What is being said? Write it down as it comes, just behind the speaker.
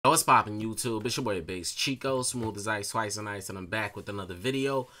What's poppin' YouTube? It's your boy Based Chiko, smooth as ice, twice and ice, and I'm back with another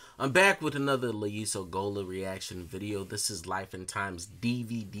video. I'm back with another Loyiso Gola reaction video. This is Life and Times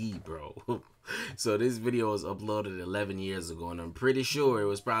DVD, bro. So this video was uploaded 11 years ago, and I'm pretty sure it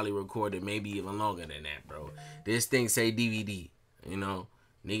was probably recorded maybe even longer than that, bro. This thing say DVD, you know?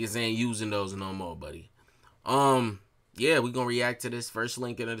 Niggas ain't using those no more, buddy. Yeah, we gonna react to this. First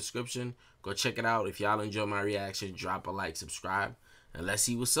link in the description. Go check it out. If y'all enjoy my reaction, drop a like, subscribe, and let's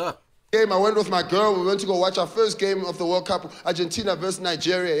see what's up. I went with my girl. We went to go watch our first game of the World Cup, Argentina versus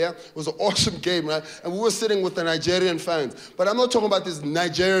Nigeria, yeah? It was an awesome game, right? And we were sitting with the Nigerian fans. But I'm not talking about these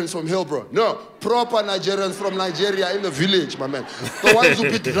Nigerians from Hillbrow. No, proper Nigerians from Nigeria in the village, my man. The ones who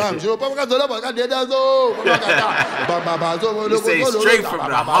beat drums, you know? You say straight from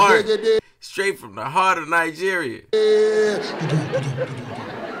the heart. Straight from the heart of Nigeria.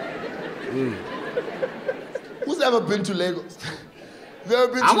 Who's ever been to Lagos? If you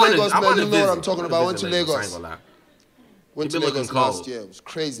ever been to Lagos, man, you know what I'm talking about. I went to Lagos. Went to Lagos last year. It was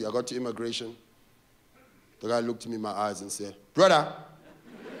crazy. I got to immigration. The guy looked me in my eyes and said, "Brother,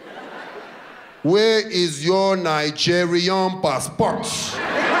 where is your Nigerian passport?"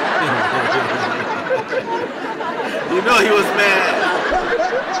 You know he was mad.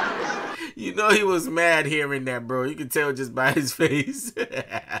 You know he was mad hearing that, bro. You can tell just by his face.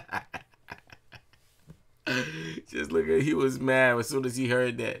 Just look at, he was mad as soon as he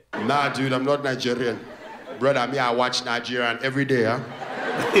heard that. Nah, dude, I'm not Nigerian. Brother, me, I watch Nigerian every day, huh?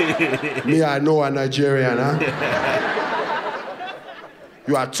 Me, I know a Nigerian, huh?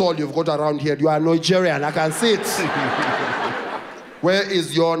 You are tall, you've got around here. You are Nigerian, I can see it. Where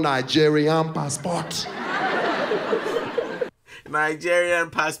is your Nigerian passport? Nigerian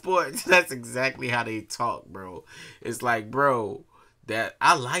passport. That's exactly how they talk, bro. It's like, bro, that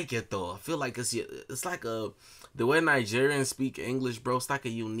I like it though. I feel like it's like the way Nigerians speak English, bro. It's like a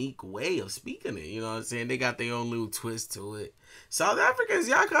unique way of speaking it. You know what I'm saying? They got their own little twist to it. South Africans,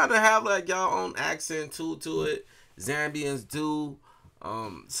 y'all kind of have like y'all own accent to it. Zambians do.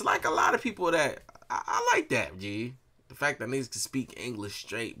 It's like a lot of people that I like that, G. The fact that niggas can speak English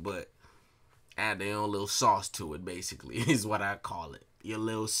straight, but add their own little sauce to it, basically, is what I call it. Your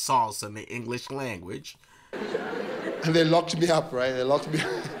little sauce in the English language. And they locked me up, right? They locked me up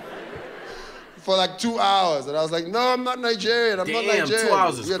for like 2 hours. And I was like, no, I'm not Nigerian. I'm not Nigerian. 2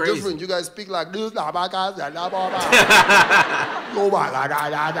 hours is crazy. Different. You guys speak like this.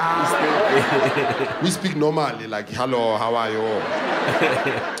 We speak normally, like, hello, how are you?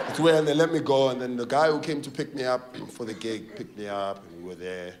 It's where they let me go. And then the guy who came to pick me up for the gig picked me up. And we were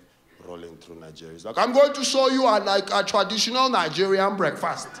there rolling through Nigeria. He's like, I'm going to show you a traditional Nigerian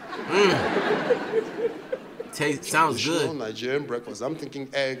breakfast. Sounds good. Nigerian breakfast. I'm thinking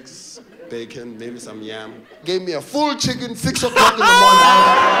eggs, bacon, maybe some yam. Gave me a full chicken, 6 o'clock in the morning.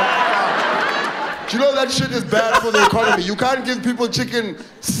 You know that shit is bad for the economy. You can't give people chicken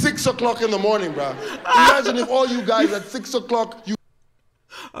 6 o'clock in the morning, bro. Imagine if all you guys at 6 o'clock, you...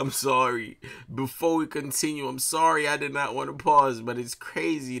 I'm sorry. Before we continue, I'm sorry I did not want to pause, but it's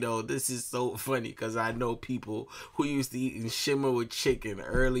crazy though. This is so funny because I know people who used to eat shimmer with chicken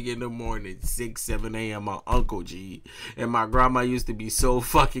early in the morning, 6, 7 a.m. My uncle G. And my grandma used to be so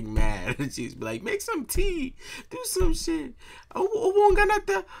fucking mad. She'd be like, make some tea, do some shit.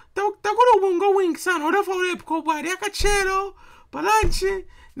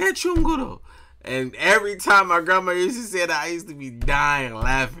 And every time my grandma used to say that, I used to be dying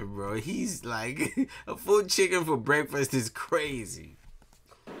laughing, bro. He's like, a full chicken for breakfast is crazy.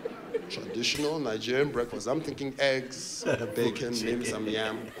 Traditional Nigerian breakfast. I'm thinking eggs, bacon, maybe some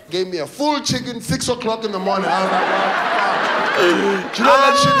yam. Gave me a full chicken, 6 o'clock in the morning. I was like, wow. You know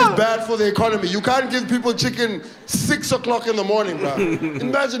that shit is bad for the economy. You can't give people chicken 6 o'clock in the morning, bro.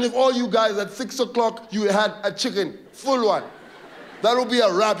 Imagine if all you guys at 6 o'clock, you had a chicken, full one. That'll be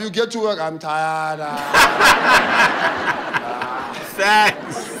a wrap. You get to work, I'm tired.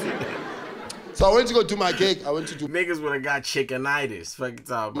 Facts. So I went to go do my gig. Niggas would have got chickenitis. Fucking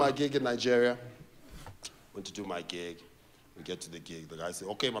time. My gig in Nigeria. Went to do my gig. We get to the gig. The guy said,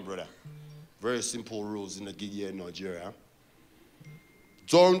 okay, my brother. Very simple rules in the gig here in Nigeria.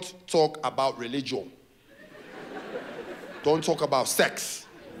 Don't talk about religion. Don't talk about sex.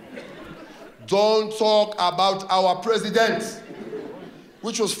 Don't talk about our president.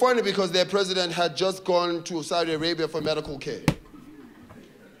 Which was funny because their president had just gone to Saudi Arabia for medical care.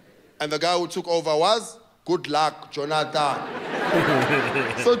 And the guy who took over was, good luck, Jonathan.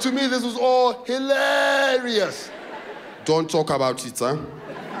 So to me, this was all hilarious. Don't talk about it, huh?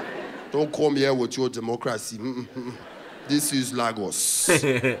 Don't come here with your democracy. This is Lagos.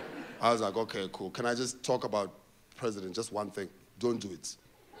 I was like, okay, cool. Can I just talk about president? Just one thing. Don't do it.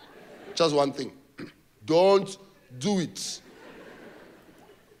 Just one thing. Don't do it.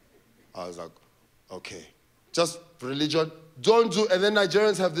 I was like, okay. Just religion. Don't do, and then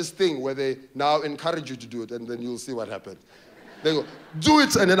Nigerians have this thing where they now encourage you to do it, and then you'll see what happens. They go, do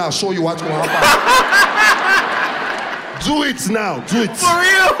it, and then I'll show you what's going to happen. Do it now, do it. For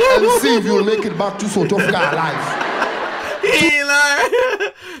real? And see if you'll make it back to South Africa alive. He ain't lying.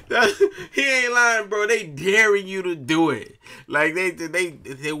 He ain't lying, bro. They daring you to do it. Like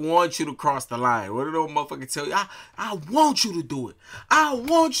they want you to cross the line. What do those motherfuckers tell you? I want you to do it. I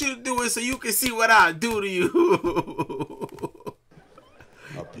want you to do it so you can see what I do to you.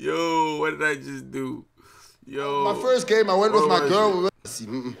 Yo, what did I just do? Yo. My first game, I went with my girl.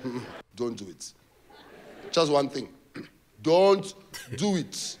 Don't do it. Just one thing. Don't do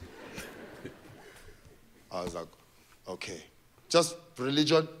it. I was like, okay. Just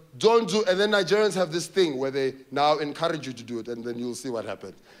religion. Don't do, and then Nigerians have this thing where they now encourage you to do it, and then you'll see what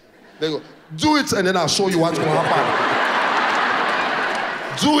happens. They go, do it, and then I'll show you what's going to happen.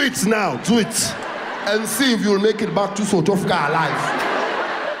 Do it now, do it. And see if you'll make it back to South Africa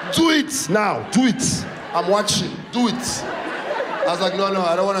alive. Do it now, do it. I'm watching, do it. I was like, no,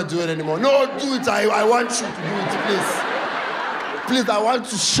 I don't want to do it anymore. No, do it, I want you to do it, please. Please, I want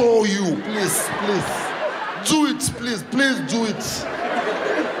to show you, please. Do it, please do it.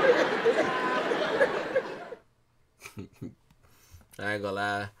 I ain't gonna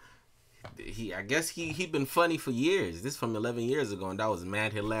lie. I guess he been funny for years. This from 11 years ago, and that was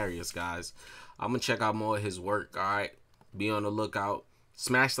mad hilarious, guys. I'm gonna check out more of his work. All right, be on the lookout.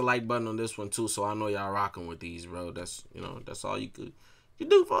 Smash the like button on this one too, so I know y'all rocking with these, bro. That's all you could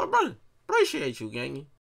do for a brother. Appreciate you, gang.